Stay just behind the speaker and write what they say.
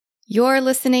You're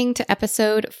listening to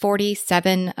episode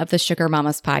 47 of the Sugar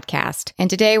Mamas podcast. And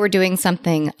today we're doing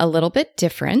something a little bit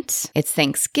different. It's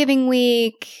Thanksgiving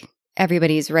week.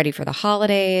 Everybody's ready for the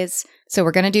holidays. So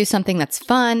we're going to do something that's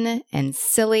fun and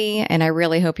silly, and I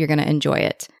really hope you're going to enjoy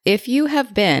it. If you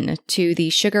have been to the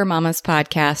Sugar Mamas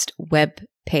podcast web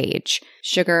page,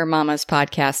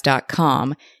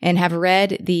 sugarmamaspodcast.com, and have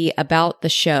read the About the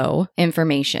Show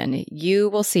information, you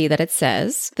will see that it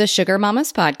says, the Sugar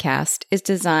Mamas podcast is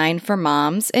designed for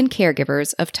moms and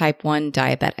caregivers of type 1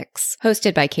 diabetics.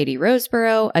 Hosted by Katie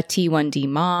Roseborough, a T1D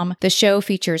mom, the show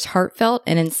features heartfelt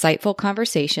and insightful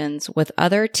conversations with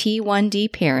other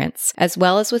T1D parents, as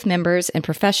well as with members and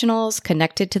professionals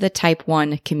connected to the type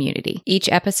 1 community. Each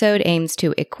episode aims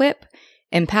to equip,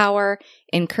 empower,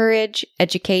 encourage,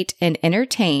 educate, and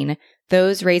entertain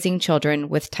those raising children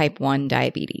with type 1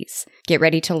 diabetes. Get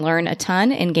ready to learn a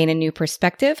ton and gain a new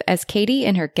perspective as Katie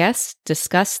and her guests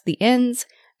discuss the ins,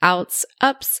 outs,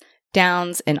 ups,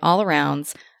 downs, and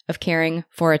all-arounds of caring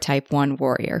for a type 1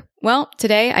 warrior. Well,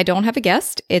 today I don't have a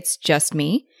guest, it's just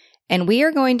me, and we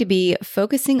are going to be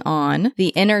focusing on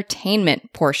the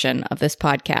entertainment portion of this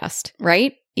podcast,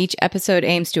 right? Each episode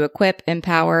aims to equip,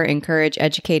 empower, encourage,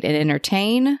 educate, and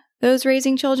entertain those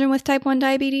raising children with type 1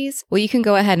 diabetes. Well, you can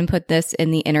go ahead and put this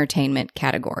in the entertainment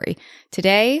category.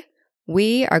 Today,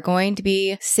 we are going to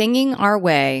be singing our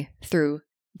way through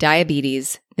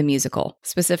Diabetes, the musical,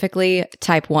 specifically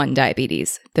type 1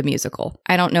 diabetes, the musical.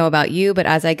 I don't know about you, but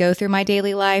as I go through my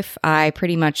daily life, I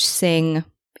pretty much sing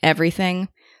everything.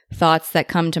 Thoughts that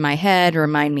come to my head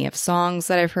remind me of songs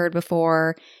that I've heard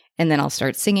before, and then I'll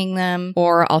start singing them,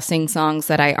 or I'll sing songs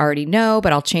that I already know,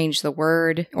 but I'll change the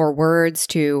word or words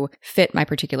to fit my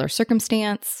particular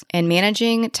circumstance. And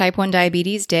managing type 1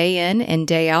 diabetes day in and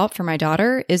day out for my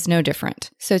daughter is no different.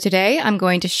 So today I'm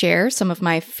going to share some of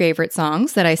my favorite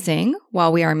songs that I sing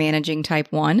while we are managing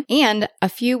type 1. And a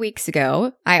few weeks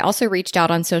ago, I also reached out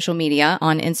on social media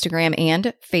on Instagram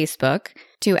and Facebook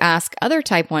to ask other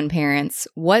type 1 parents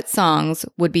what songs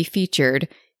would be featured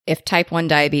if type 1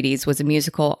 diabetes was a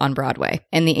musical on Broadway.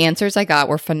 And the answers I got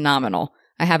were phenomenal.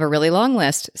 I have a really long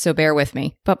list, so bear with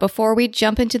me. But before we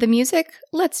jump into the music,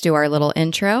 let's do our little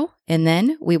intro, and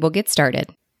then we will get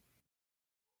started.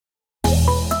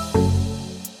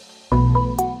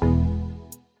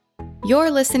 You're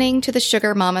listening to the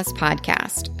Sugar Mamas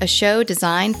podcast, a show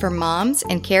designed for moms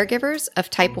and caregivers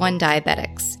of type 1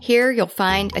 diabetics. Here you'll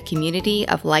find a community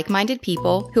of like-minded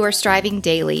people who are striving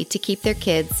daily to keep their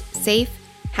kids safe,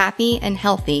 happy, and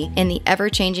healthy in the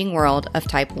ever-changing world of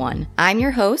type 1. I'm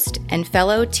your host and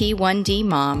fellow T1D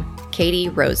mom, Katie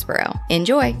Roseborough.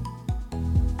 Enjoy!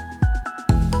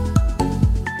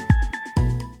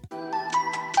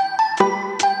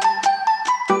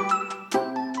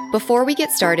 Before we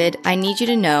get started, I need you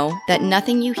to know that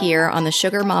nothing you hear on the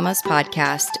Sugar Mamas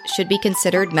podcast should be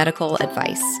considered medical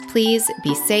advice. Please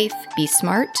be safe, be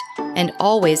smart, and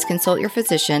always consult your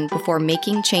physician before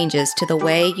making changes to the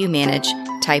way you manage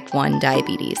type 1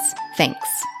 diabetes. Thanks.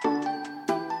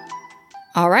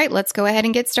 All right, let's go ahead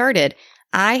and get started.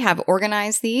 I have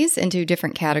organized these into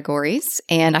different categories,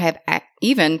 and I have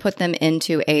even put them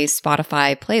into a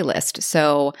Spotify playlist.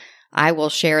 So I will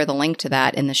share the link to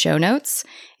that in the show notes,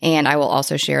 and I will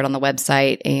also share it on the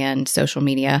website and social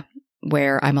media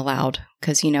where I'm allowed,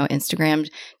 because, you know, Instagram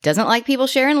doesn't like people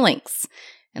sharing links,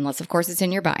 unless, of course, it's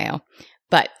in your bio.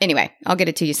 But anyway, I'll get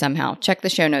it to you somehow. Check the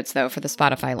show notes, though, for the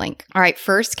Spotify link. All right,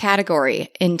 first category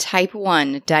in type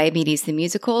 1 diabetes, the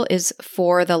musical, is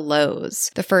For the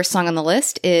Lows. The first song on the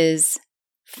list is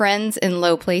Friends in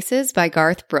Low Places by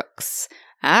Garth Brooks.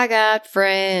 I got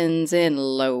friends in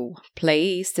low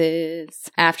places.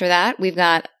 After that, we've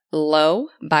got Low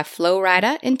by Flo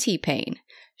Rida and T-Pain.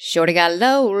 Shorty got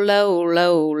low, low,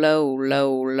 low, low,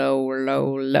 low, low,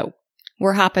 low, low.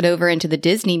 We're hopping over into the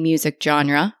Disney music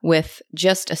genre with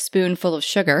Just a Spoonful of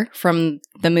Sugar from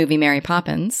the movie Mary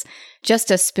Poppins.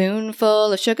 Just a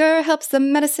spoonful of sugar helps the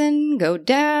medicine go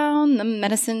down,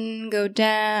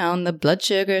 the blood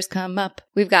sugars come up.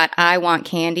 We've got I Want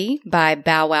Candy by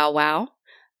Bow Wow Wow.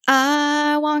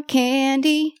 I want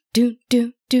candy, do,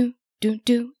 do, do, do,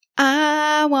 do.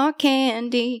 I want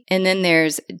candy. And then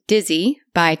there's Dizzy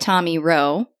by Tommy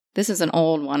Roe. This is an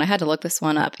old one. I had to look this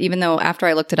one up, even though after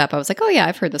I looked it up, I was like, oh yeah,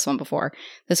 I've heard this one before.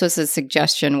 This was a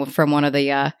suggestion from one of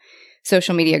the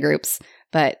social media groups,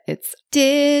 but it's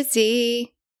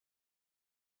Dizzy.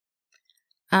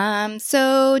 I'm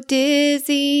so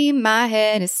dizzy, my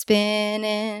head is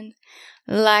spinning.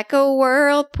 Like a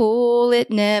whirlpool, it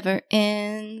never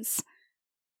ends.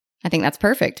 I think that's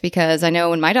perfect because I know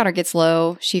when my daughter gets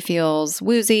low, she feels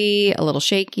woozy, a little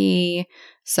shaky.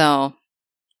 So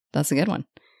that's a good one.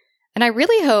 And I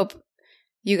really hope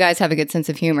you guys have a good sense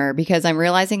of humor because I'm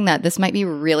realizing that this might be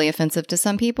really offensive to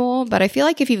some people, but I feel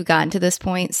like if you've gotten to this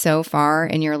point so far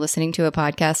and you're listening to a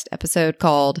podcast episode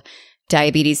called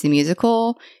Diabetes the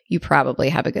Musical, you probably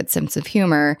have a good sense of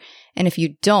humor. And if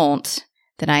you don't,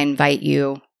 then I invite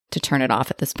you to turn it off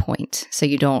at this point so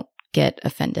you don't get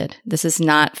offended. This is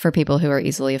not for people who are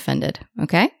easily offended,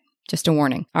 okay? Just a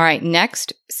warning. All right,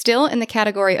 next, still in the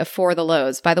category of For the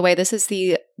Lows. By the way, this is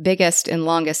the biggest and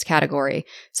longest category,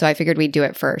 so I figured we'd do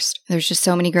it first. There's just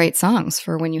so many great songs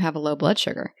for when you have a low blood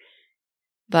sugar.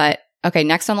 But, okay,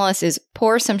 next on the list is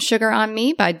Pour Some Sugar on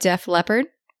Me by Def Leppard.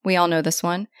 We all know this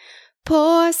one.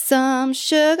 Pour some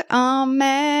sugar on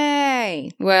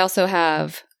me. We also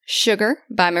have Sugar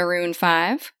by Maroon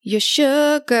 5. Your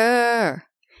sugar.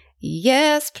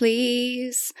 Yes,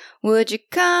 please. Would you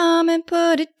come and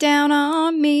put it down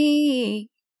on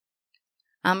me?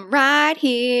 I'm right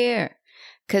here,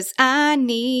 'cause I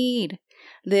need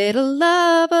little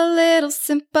love, a little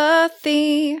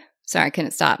sympathy. Sorry, I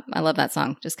couldn't stop. I love that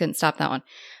song. Just couldn't stop that one.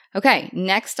 Okay,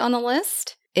 next on the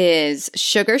list is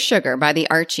Sugar Sugar by the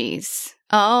Archies.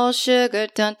 Oh, sugar,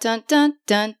 dun, dun, dun,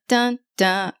 dun, dun,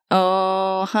 dun.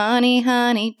 Oh, honey,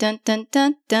 honey, dun, dun,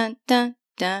 dun, dun, dun.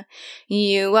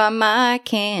 You are my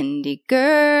candy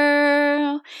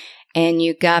girl, and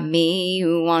you got me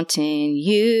wanting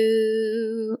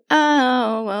you.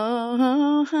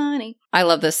 Oh, honey. I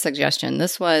love this suggestion.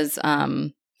 This was,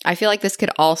 I feel like this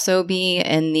could also be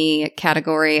in the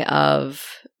category of,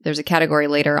 there's a category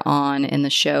later on in the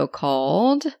show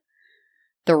called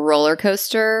The Roller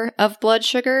Coaster of Blood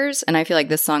Sugars, and I feel like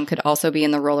this song could also be in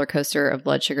the Roller Coaster of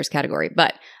Blood Sugars category,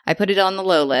 but I put it on the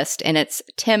low list, and it's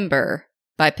Timber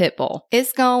by Pitbull.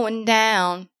 It's going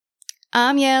down.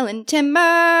 I'm yelling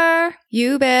timber.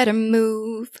 You better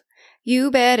move. You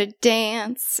better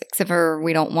dance. Except for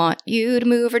we don't want you to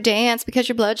move or dance because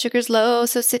your blood sugar's low.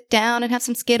 So sit down and have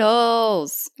some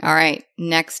Skittles. All right.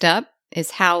 Next up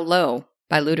is How Low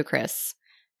by Ludacris.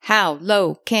 How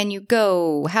low can you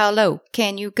go? How low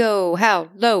can you go? How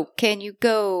low can you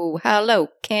go? How low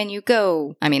can you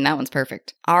go? I mean, that one's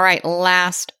perfect. All right,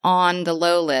 last on the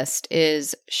low list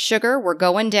is Sugar, We're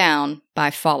Going Down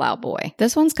by Fall Out Boy.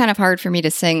 This one's kind of hard for me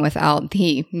to sing without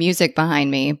the music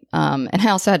behind me. And I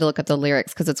also had to look up the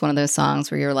lyrics because it's one of those songs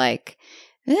where you're like,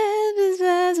 yeah,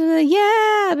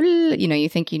 you know, you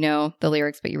think you know the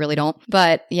lyrics, but you really don't.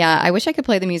 But yeah, I wish I could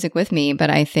play the music with me, but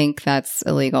I think that's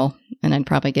illegal. And I'd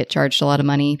probably get charged a lot of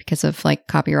money because of like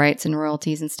copyrights and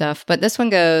royalties and stuff. But this one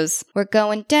goes, we're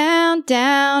going down,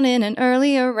 down in an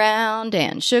earlier round.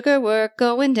 And sugar, we're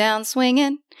going down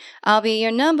swinging. I'll be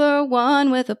your number one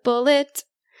with a bullet.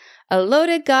 A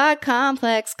loaded God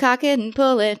complex, cock it and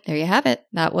pull it. There you have it.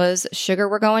 That was Sugar,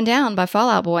 We're Going Down by Fall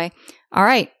Out Boy. All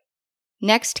right.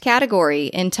 Next category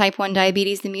in Type 1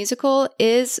 Diabetes the Musical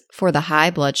is for the high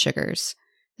blood sugars.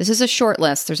 This is a short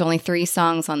list. There's only 3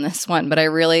 songs on this one, but I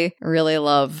really, really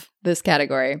love this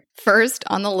category. First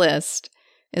on the list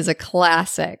is a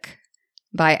classic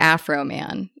by Afro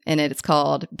Man, and it's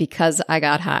called Because I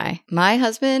Got High. My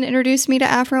husband introduced me to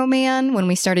Afro Man when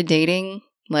we started dating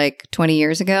like 20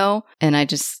 years ago, and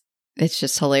it's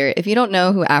just hilarious. If you don't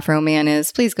know who Afro Man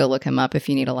is, please go look him up if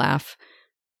you need a laugh.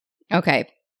 Okay.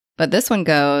 But this one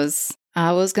goes,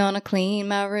 I was gonna clean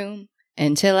my room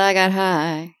until I got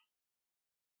high.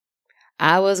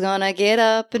 I was gonna get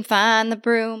up and find the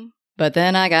broom, but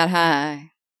then I got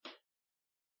high.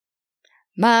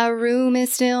 My room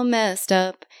is still messed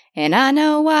up, and I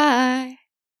know why.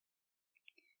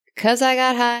 Because I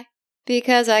got high,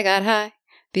 because I got high,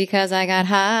 because I got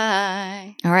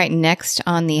high. All right, next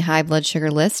on the high blood sugar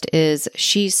list is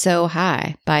She's So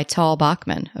High by Tal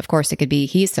Bachman. Of course, it could be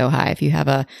He's So High if you have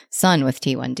a son with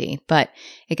T1D. But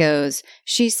it goes,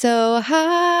 she's so high,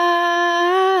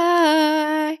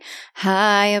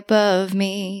 high above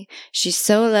me. She's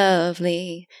so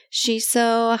lovely. She's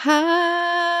so high.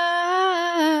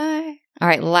 All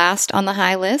right, last on the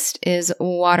high list is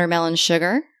Watermelon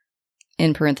Sugar,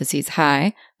 in parentheses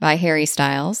high, by Harry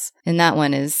Styles. And that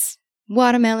one is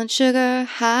Watermelon Sugar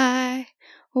High,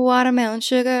 Watermelon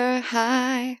Sugar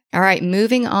High. All right,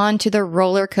 moving on to the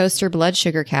roller coaster blood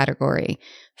sugar category.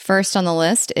 First on the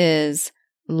list is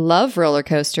Love Roller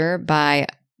Coaster by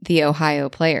the Ohio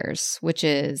Players, which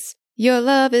is Your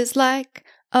love is like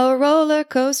a roller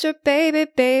coaster, baby,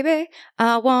 baby.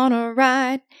 I wanna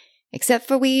ride. Except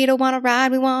for we don't wanna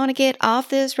ride, we wanna get off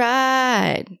this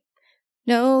ride.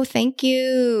 No, thank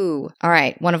you. All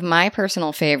right, one of my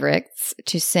personal favorites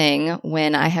to sing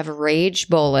when I have rage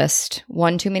bolused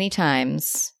one too many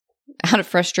times out of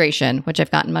frustration, which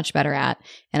I've gotten much better at,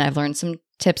 and I've learned some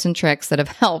tips and tricks that have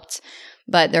helped.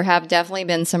 But there have definitely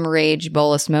been some rage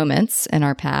bolus moments in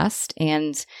our past.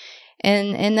 And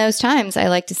in those times, I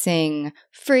like to sing,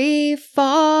 free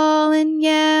fallin'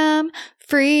 yam,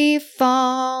 free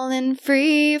fallin',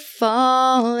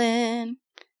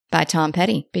 by Tom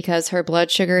Petty, because her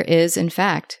blood sugar is, in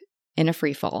fact, in a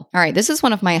free fall. All right, this is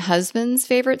one of my husband's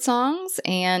favorite songs,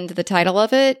 and the title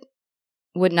of it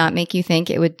would not make you think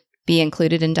it would be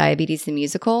included in Diabetes the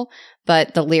Musical,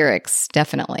 but the lyrics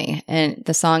definitely. And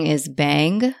the song is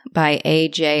Bang by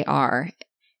AJR.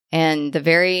 And the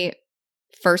very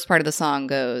first part of the song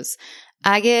goes,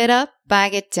 I get up, I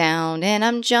get down, and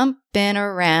I'm jumping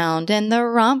around, and the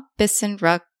rumpus and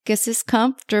ruckus is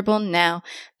comfortable now.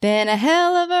 Been a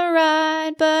hell of a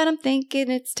ride, but I'm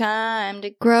thinking it's time to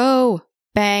grow.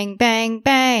 Bang, bang,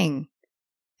 bang.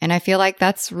 And I feel like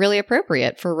that's really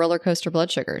appropriate for roller coaster blood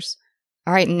sugars.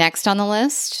 All right, next on the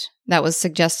list, that was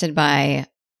suggested by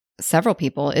several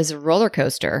people, is Roller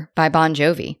Coaster by Bon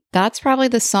Jovi. That's probably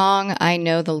the song I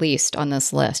know the least on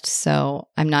this list, so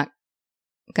I'm not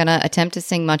gonna attempt to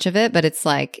sing much of it, but it's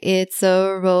like, it's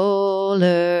a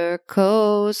roller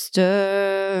coaster.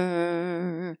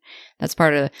 That's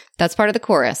part of the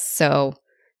chorus, so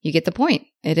you get the point.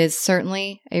 It is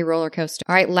certainly a roller coaster.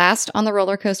 All right, last on the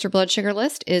roller coaster blood sugar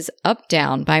list is Up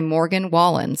Down by Morgan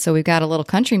Wallen. So we've got a little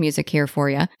country music here for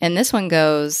you. And this one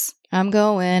goes, I'm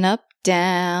going up,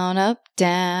 down, up,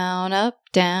 down, up,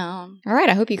 down. All right,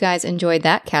 I hope you guys enjoyed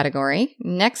that category.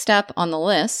 Next up on the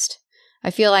list,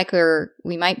 I feel like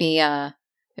we might be,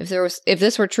 if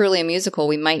this were truly a musical,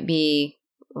 we might be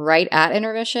right at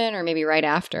intermission or maybe right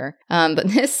after. But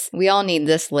we all need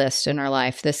this list in our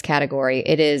life, this category.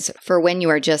 It is for when you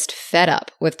are just fed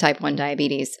up with type 1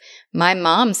 diabetes. My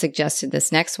mom suggested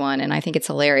this next one, and I think it's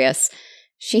hilarious.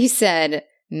 She said,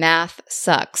 Math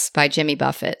Sucks by Jimmy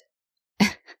Buffett.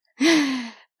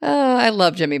 Oh, I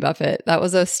love Jimmy Buffett. That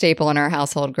was a staple in our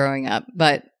household growing up.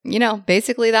 But,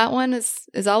 basically that one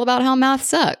is all about how math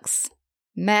sucks.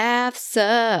 Math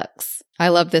sucks. I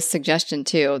love this suggestion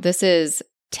too. This is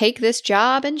Take This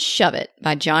Job and Shove It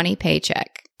by Johnny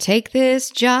Paycheck. Take this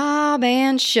job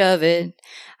and shove it.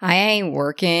 I ain't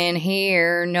working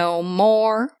here no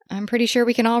more. I'm pretty sure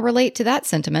we can all relate to that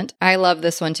sentiment. I love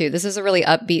this one too. This is a really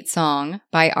upbeat song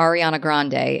by Ariana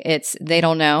Grande. It's They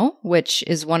Don't Know, which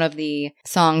is one of the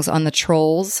songs on the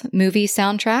Trolls movie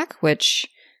soundtrack, which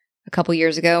a couple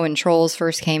years ago when Trolls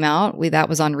first came out, that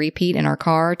was on repeat in our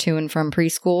car to and from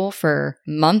preschool for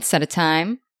months at a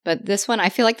time. But this one, I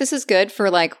feel like this is good for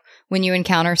like when you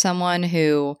encounter someone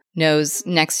who knows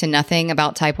next to nothing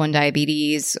about type 1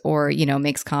 diabetes or,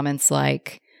 makes comments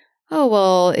like, oh,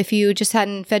 well, if you just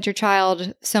hadn't fed your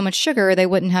child so much sugar, they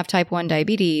wouldn't have type 1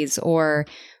 diabetes. Or,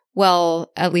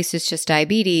 well, at least it's just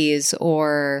diabetes,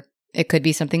 or it could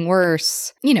be something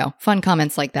worse. Fun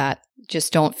comments like that.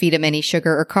 Just don't feed them any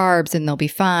sugar or carbs and they'll be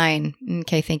fine.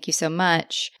 Okay, thank you so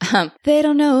much. They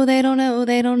don't know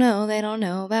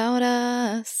about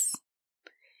us.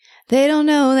 They don't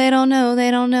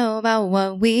know about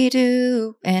what we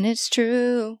do. And it's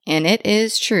true. And it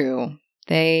is true.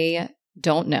 They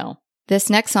don't know. This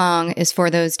next song is for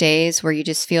those days where you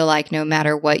just feel like no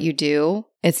matter what you do,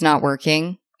 it's not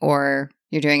working or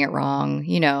you're doing it wrong.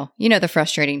 You know the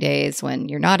frustrating days when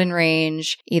you're not in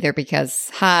range, either because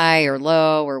high or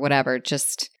low or whatever,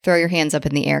 just throw your hands up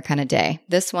in the air kind of day.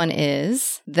 This one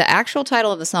is, the actual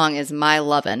title of the song is My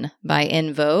Lovin' by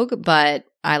En Vogue, but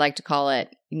I like to call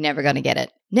it Never Gonna Get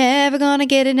It. Never gonna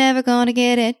get it, never gonna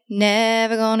get it,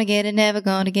 never gonna get it, never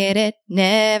gonna get it,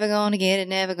 never gonna get it,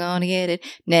 never gonna get it,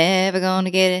 never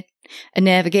gonna get it, I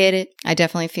never get it. I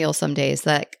definitely feel some days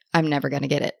that I'm never gonna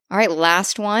get it. All right,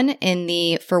 last one in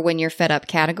the For When You're Fed Up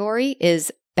category is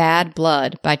Bad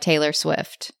Blood by Taylor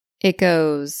Swift. It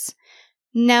goes,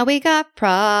 now we got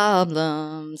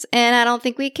problems, and I don't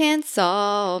think we can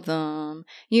solve them.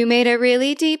 You made a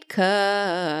really deep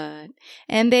cut,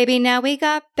 and baby, now we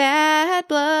got bad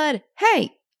blood.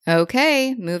 Hey!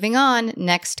 Okay, moving on.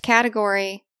 Next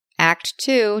category. Act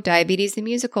 2, Diabetes the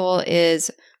Musical, is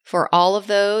for all of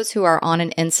those who are on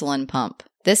an insulin pump.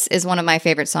 This is one of my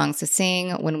favorite songs to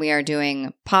sing when we are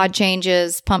doing pod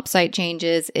changes, pump site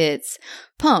changes. It's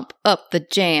pump up the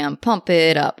jam, pump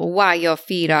it up while your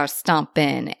feet are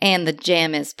stomping and the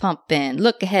jam is pumping.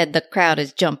 Look ahead, the crowd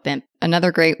is jumping.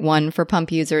 Another great one for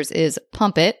pump users is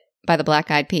Pump It by the Black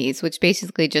Eyed Peas, which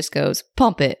basically just goes,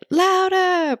 pump it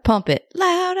louder, pump it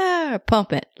louder,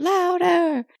 pump it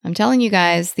louder. I'm telling you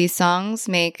guys, these songs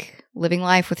make living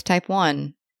life with type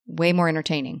 1 way more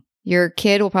entertaining. Your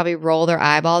kid will probably roll their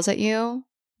eyeballs at you,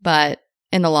 but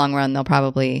in the long run, they'll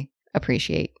probably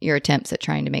appreciate your attempts at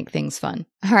trying to make things fun.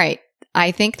 All right.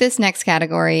 I think this next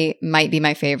category might be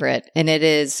my favorite, and it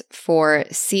is for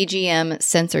CGM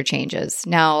sensor changes.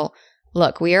 Now,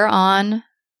 look, we are on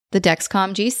the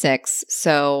Dexcom G6,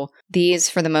 so these,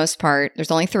 for the most part,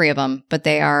 there's only 3 of them, but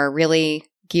they are really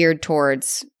geared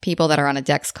towards people that are on a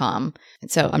Dexcom.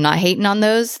 And so I'm not hating on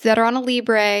those that are on a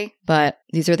Libre, but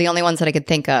these are the only ones that I could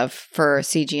think of for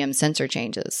CGM sensor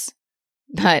changes.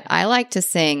 But I like to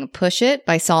sing Push It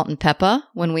by Salt and Peppa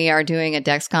when we are doing a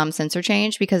Dexcom sensor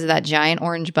change because of that giant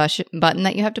orange button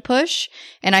that you have to push.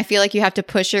 And I feel like you have to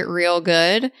push it real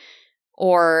good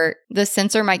or the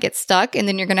sensor might get stuck and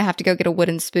then you're going to have to go get a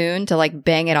wooden spoon to like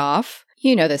bang it off.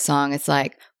 You know this song. It's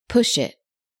like, push it,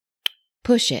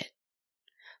 push it,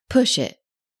 push it,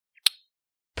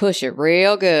 push it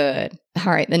real good.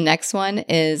 All right, the next one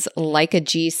is Like a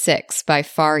G6 by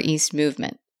Far East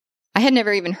Movement. I had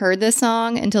never even heard this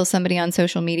song until somebody on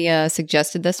social media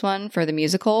suggested this one for the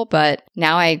musical, but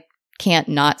now I can't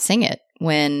not sing it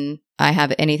when I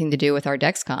have anything to do with our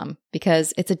Dexcom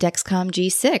because it's a Dexcom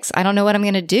G6. I don't know what I'm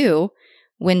going to do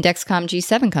when Dexcom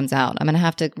G7 comes out. I'm going to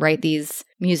have to write these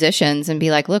musicians and be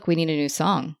like, look, we need a new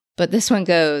song. But this one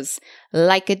goes,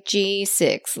 like a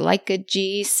G6, like a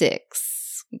G6.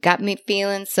 Got me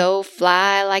feeling so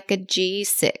fly like a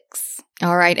G6.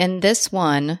 All right, and this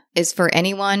one is for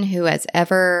anyone who has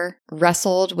ever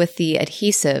wrestled with the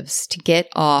adhesives to get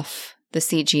off the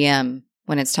CGM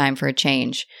when it's time for a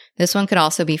change. This one could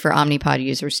also be for Omnipod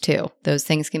users too. Those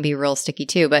things can be real sticky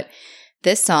too, but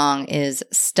this song is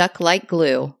Stuck Like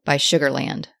Glue by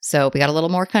Sugarland. So we got a little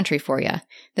more country for you.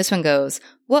 This one goes,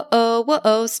 whoa,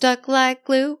 whoa, stuck like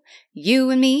glue.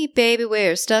 You and me, baby,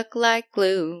 we're stuck like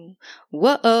glue.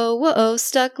 Whoa, whoa,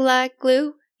 stuck like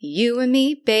glue. You and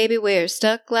me, baby, we're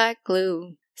stuck like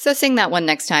glue. So sing that one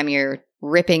next time you're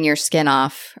ripping your skin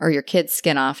off or your kid's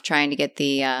skin off trying to get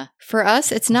the, for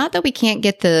us, it's not that we can't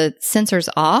get the sensors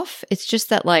off. It's just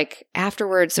that like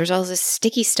afterwards there's all this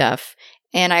sticky stuff.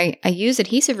 And I use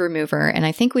adhesive remover and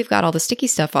I think we've got all the sticky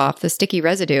stuff off, the sticky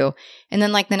residue. And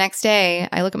then like the next day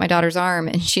I look at my daughter's arm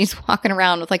and she's walking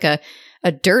around with like a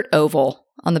dirt oval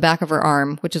on the back of her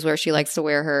arm, which is where she likes to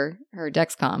wear her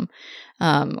Dexcom.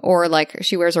 Or like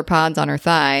she wears her pods on her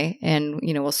thigh and,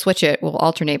 you know, we'll switch it. We'll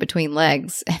alternate between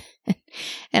legs.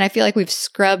 And I feel like we've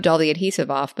scrubbed all the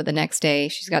adhesive off, but the next day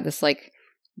she's got this like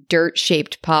dirt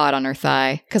shaped pod on her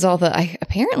thigh because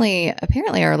apparently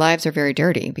our lives are very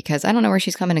dirty because I don't know where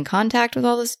she's coming in contact with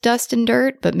all this dust and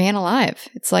dirt, but man alive,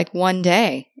 it's like one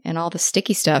day and all the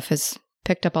sticky stuff has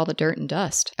picked up all the dirt and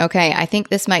dust. Okay, I think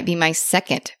this might be my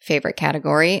second favorite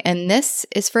category, and this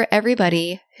is for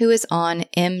everybody who is on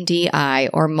MDI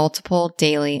or multiple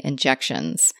daily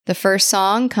injections. The first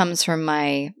song comes from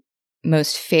my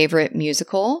most favorite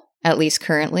musical, at least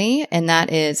currently, and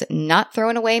that is Not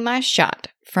Throwing Away My Shot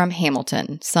from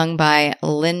Hamilton, sung by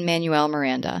Lin-Manuel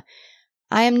Miranda.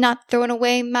 I am not throwing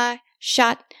away my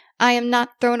shot. I am not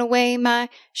throwing away my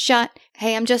shot.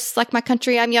 Hey, I'm just like my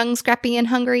country. I'm young, scrappy, and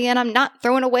hungry, and I'm not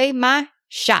throwing away my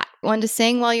shot. One to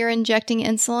sing while you're injecting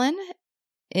insulin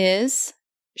is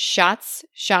Shots,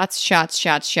 Shots, Shots,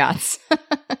 Shots, Shots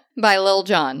by Lil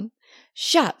Jon.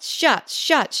 Shots, shots,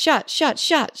 shots, shots, shots,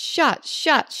 shots, shots,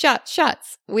 shots, shots,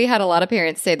 shots. We had a lot of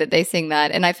parents say that they sing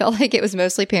that, and I felt like it was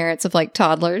mostly parents of like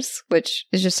toddlers, which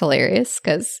is just hilarious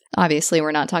because obviously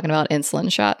we're not talking about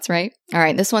insulin shots, right? All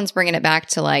right, this one's bringing it back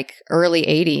to like early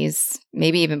 80s,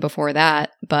 maybe even before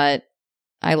that, but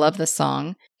I love this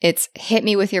song. It's Hit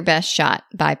Me With Your Best Shot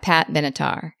by Pat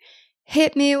Benatar.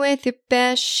 Hit me with your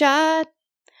best shot,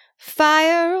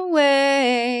 fire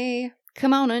away.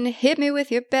 Come on and hit me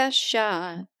with your best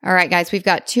shot. All right, guys, we've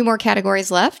got 2 more categories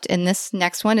left, and this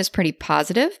next one is pretty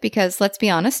positive because let's be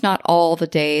honest, not all the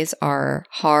days are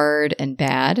hard and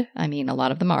bad. I mean, a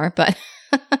lot of them are, but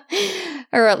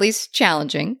or at least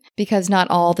challenging because not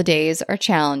all the days are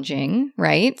challenging,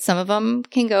 right? Some of them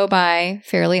can go by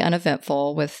fairly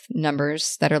uneventful with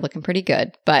numbers that are looking pretty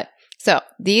good. But so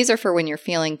these are for when you're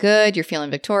feeling good, you're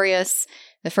feeling victorious.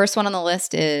 The first one on the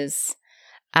list is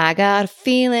I got a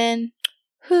feeling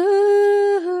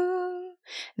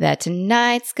that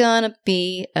tonight's gonna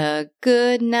be a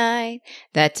good night.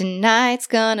 That tonight's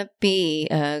gonna be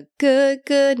a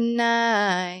good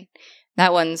night.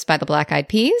 That one's by the Black Eyed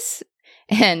Peas.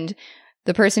 And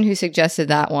the person who suggested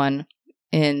that one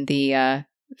in the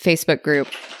Facebook group,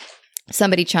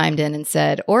 somebody chimed in and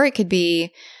said, or it could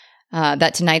be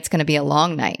that tonight's going to be a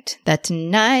long night. That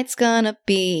tonight's going to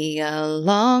be a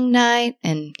long night.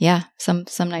 And yeah, some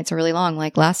nights are really long.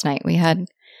 Like last night, we had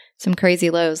some crazy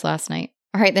lows last night.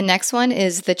 All right, the next one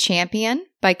is The Champion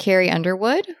by Carrie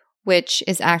Underwood, which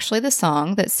is actually the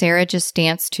song that Sarah just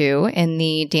danced to in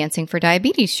the Dancing for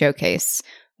Diabetes showcase,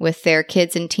 with their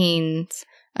kids and teens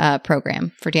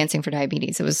program for Dancing for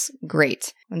Diabetes. It was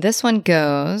great. And this one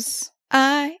goes,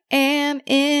 I am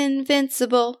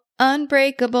invincible,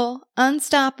 unbreakable,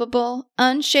 unstoppable,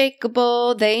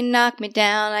 unshakable. They knock me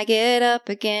down, I get up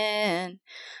again.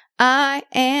 I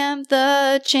am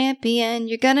the champion.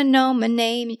 You're gonna know my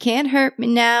name. You can't hurt me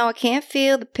now. I can't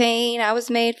feel the pain. I was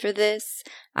made for this.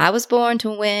 I was born to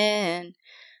win.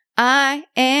 I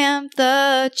am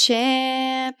the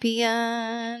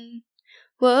champion.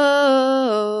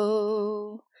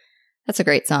 Whoa. That's a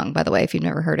great song, by the way, if you've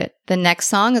never heard it. The next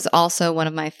song is also one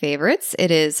of my favorites.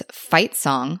 It is Fight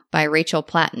Song by Rachel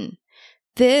Platten.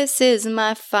 This is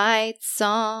my fight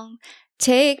song.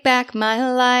 Take back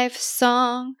my life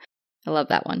song. I love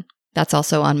that one. That's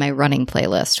also on my running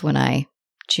playlist when I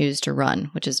choose to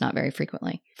run, which is not very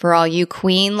frequently. For all you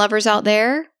Queen lovers out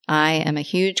there, I am a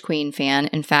huge Queen fan.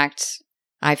 In fact,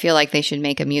 I feel like they should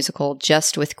make a musical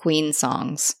just with Queen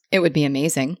songs. It would be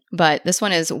amazing. But this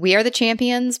one is We Are the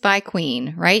Champions by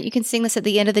Queen, right? You can sing this at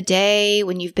the end of the day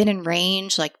when you've been in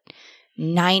range like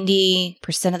 90%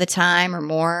 of the time or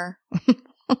more.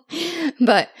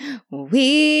 But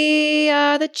we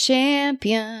are the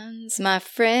champions, my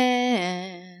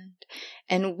friend,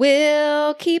 and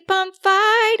we'll keep on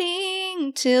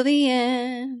fighting till the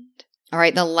end. All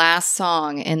right, the last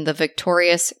song in the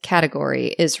victorious category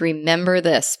is Remember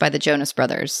This by the Jonas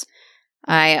Brothers.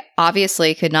 I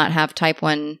obviously could not have Type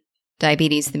 1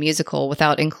 Diabetes the musical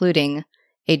without including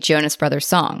a Jonas Brothers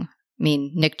song. I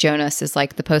mean, Nick Jonas is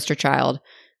like the poster child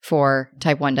for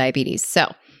Type 1 Diabetes.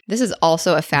 So this is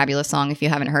also a fabulous song if you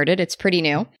haven't heard it. It's pretty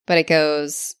new, but it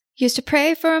goes, used to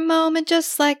pray for a moment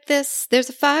just like this. There's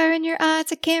a fire in your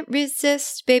eyes I can't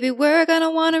resist. Baby, we're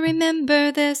gonna want to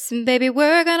remember this. And baby,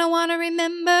 we're gonna want to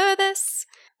remember this.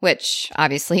 Which,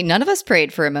 obviously, none of us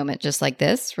prayed for a moment just like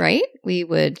this, right? We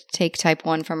would take Type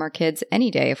 1 from our kids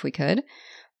any day if we could.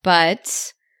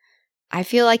 But I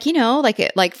feel like,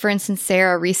 like for instance,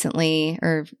 Sarah recently,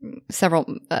 or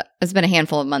it's been a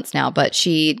handful of months now, but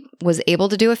she was able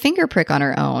to do a finger prick on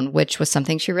her own, which was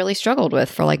something she really struggled with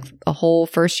for like a whole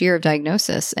first year of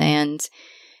diagnosis. And,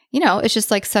 it's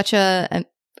just like such a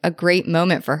great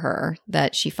moment for her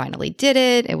that she finally did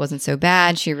it. It wasn't so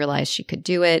bad. She realized she could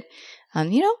do it.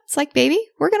 It's like, baby,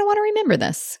 we're going to want to remember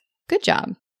this. Good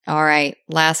job. All right.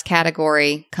 Last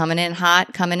category, coming in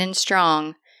hot, coming in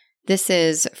strong. This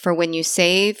is For When You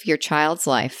Save Your Child's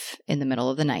Life in the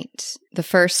Middle of the Night. The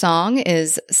first song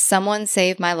is Someone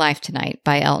Save My Life Tonight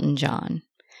by Elton John.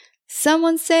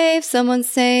 Someone save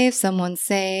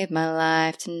my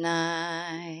life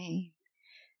tonight.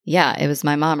 Yeah, it was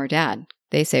my mom or dad.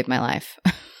 They saved my life.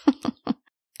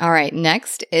 All right,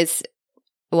 next is,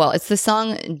 it's the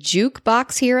song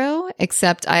Jukebox Hero,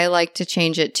 except I like to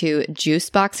change it to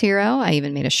Juicebox Hero. I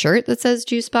even made a shirt that says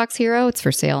Juicebox Hero. It's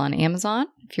for sale on Amazon.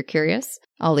 If you're curious,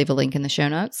 I'll leave a link in the show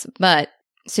notes. But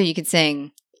so you could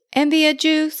sing, and be a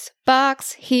juice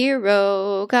box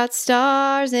hero, got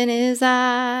stars in his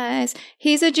eyes.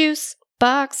 He's a juice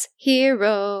box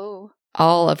hero.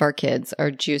 All of our kids are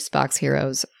juice box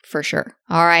heroes for sure.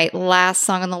 All right, last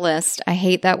song on the list. I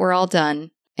hate that we're all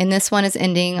done. And this one is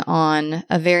ending on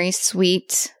a very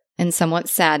sweet and somewhat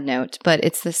sad note, but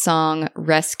it's the song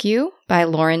Rescue by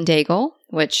Lauren Daigle,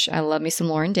 which I love me some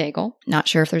Lauren Daigle. Not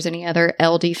sure if there's any other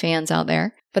LD fans out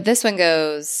there. But this one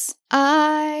goes,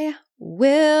 I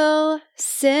will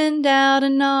send out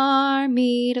an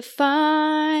army to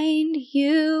find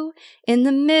you in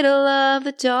the middle of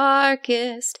the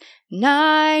darkest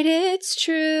night. It's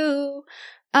true.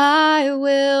 I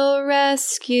will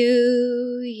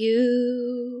rescue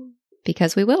you.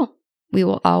 Because we will. We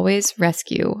will always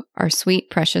rescue our sweet,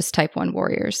 precious Type 1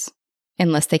 warriors.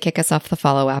 Unless they kick us off the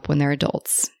Follow app when they're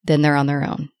adults. Then they're on their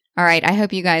own. All right. I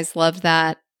hope you guys loved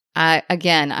that.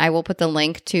 Again, I will put the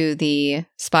link to the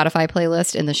Spotify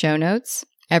playlist in the show notes.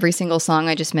 Every single song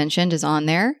I just mentioned is on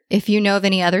there. If you know of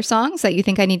any other songs that you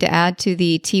think I need to add to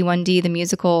the T1D the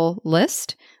musical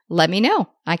list, let me know.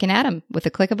 I can add them with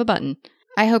a click of a button.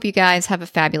 I hope you guys have a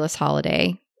fabulous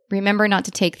holiday. Remember not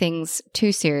to take things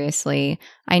too seriously.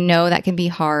 I know that can be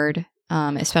hard,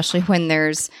 especially when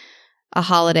there's a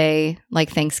holiday like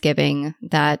Thanksgiving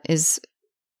that is,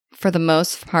 for the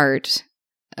most part,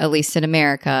 at least in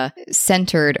America,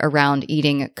 centered around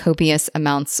eating copious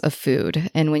amounts of food.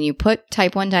 And when you put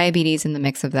Type 1 diabetes in the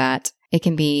mix of that, it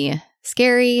can be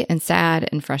scary and sad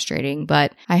and frustrating.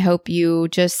 But I hope you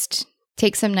just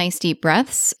take some nice deep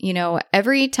breaths.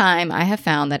 Every time I have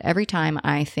found that every time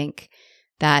I think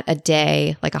that a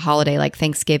day, like a holiday like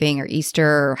Thanksgiving or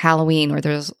Easter or Halloween, where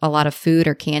there's a lot of food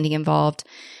or candy involved,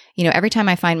 every time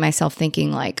I find myself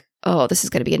thinking like, oh, this is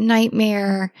going to be a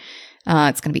nightmare.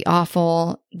 It's going to be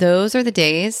awful. Those are the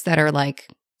days that are like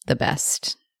the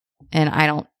best. And I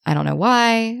don't know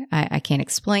why. I can't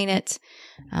explain it.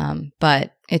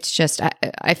 But it's just,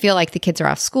 I feel like the kids are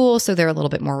off school, so they're a little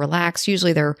bit more relaxed.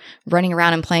 Usually they're running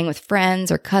around and playing with friends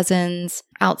or cousins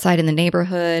outside in the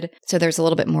neighborhood. So there's a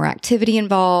little bit more activity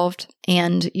involved.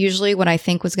 And usually what I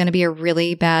think was going to be a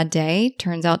really bad day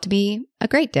turns out to be a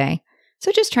great day.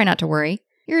 So just try not to worry.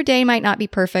 Your day might not be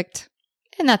perfect,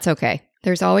 and that's okay.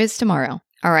 There's always tomorrow.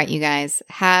 All right, you guys,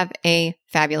 have a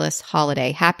fabulous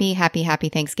holiday. Happy, happy, happy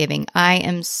Thanksgiving. I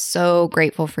am so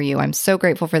grateful for you. I'm so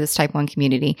grateful for this Type 1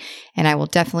 community. And I will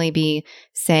definitely be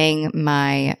saying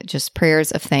my just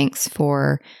prayers of thanks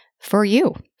for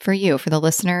you, for the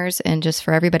listeners, and just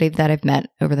for everybody that I've met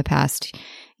over the past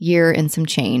year and some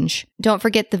change. Don't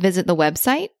forget to visit the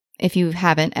website if you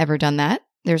haven't ever done that.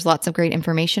 There's lots of great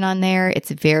information on there.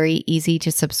 It's very easy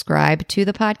to subscribe to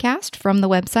the podcast from the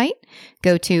website.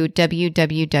 Go to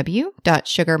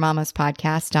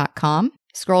www.sugarmamaspodcast.com.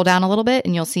 Scroll down a little bit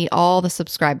and you'll see all the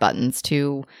subscribe buttons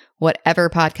to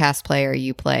whatever podcast player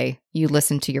you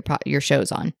listen to your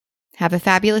shows on. Have a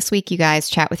fabulous week, you guys.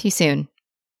 Chat with you soon.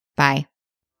 Bye.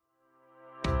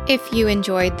 If you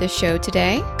enjoyed the show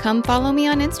today, come follow me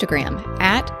on Instagram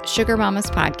at Sugar Mamas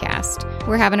Podcast.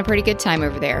 We're having a pretty good time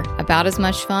over there, about as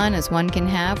much fun as one can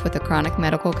have with a chronic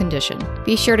medical condition.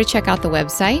 Be sure to check out the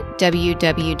website,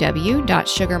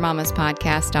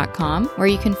 www.sugarmamaspodcast.com, where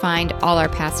you can find all our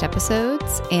past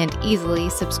episodes and easily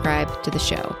subscribe to the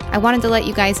show. I wanted to let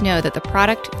you guys know that the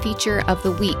product feature of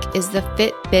the week is the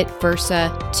Fitbit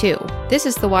Versa 2. This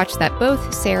is the watch that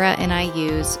both Sarah and I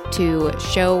use to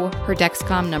show her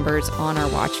Dexcom numbers on our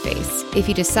watch face. If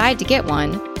you decide to get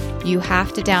one, you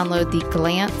have to download the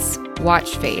Glance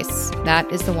watch face.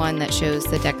 That is the one that shows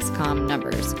the Dexcom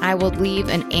numbers. I will leave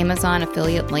an Amazon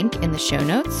affiliate link in the show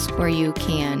notes where you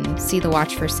can see the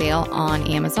watch for sale on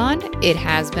Amazon. It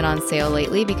has been on sale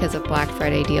lately because of Black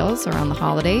Friday deals around the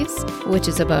holidays, which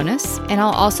is a bonus. And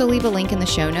I'll also leave a link in the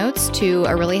show notes to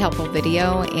a really helpful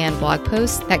video and blog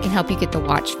post that can help you get the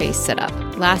watch face set up.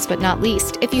 Last but not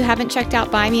least, if you haven't checked out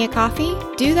Buy Me a Coffee,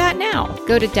 do that now.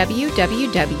 Go to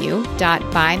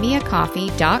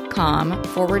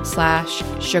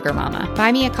www.buymeacoffee.com/Sugar Mama.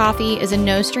 Buy Me a Coffee is a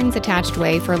no strings attached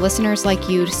way for listeners like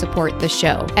you to support the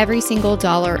show. Every single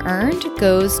dollar earned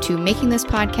goes to making this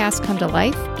podcast come to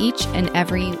life each and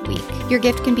every week. Your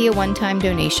gift can be a one-time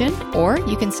donation, or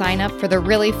you can sign up for the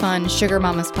really fun Sugar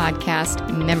Mamas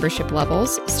Podcast membership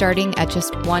levels starting at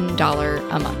just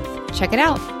 $1 a month. Check it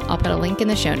out. I'll put a link in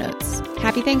the show notes.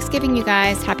 Happy Thanksgiving, you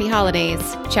guys. Happy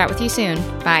holidays. Chat with you soon.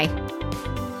 Bye.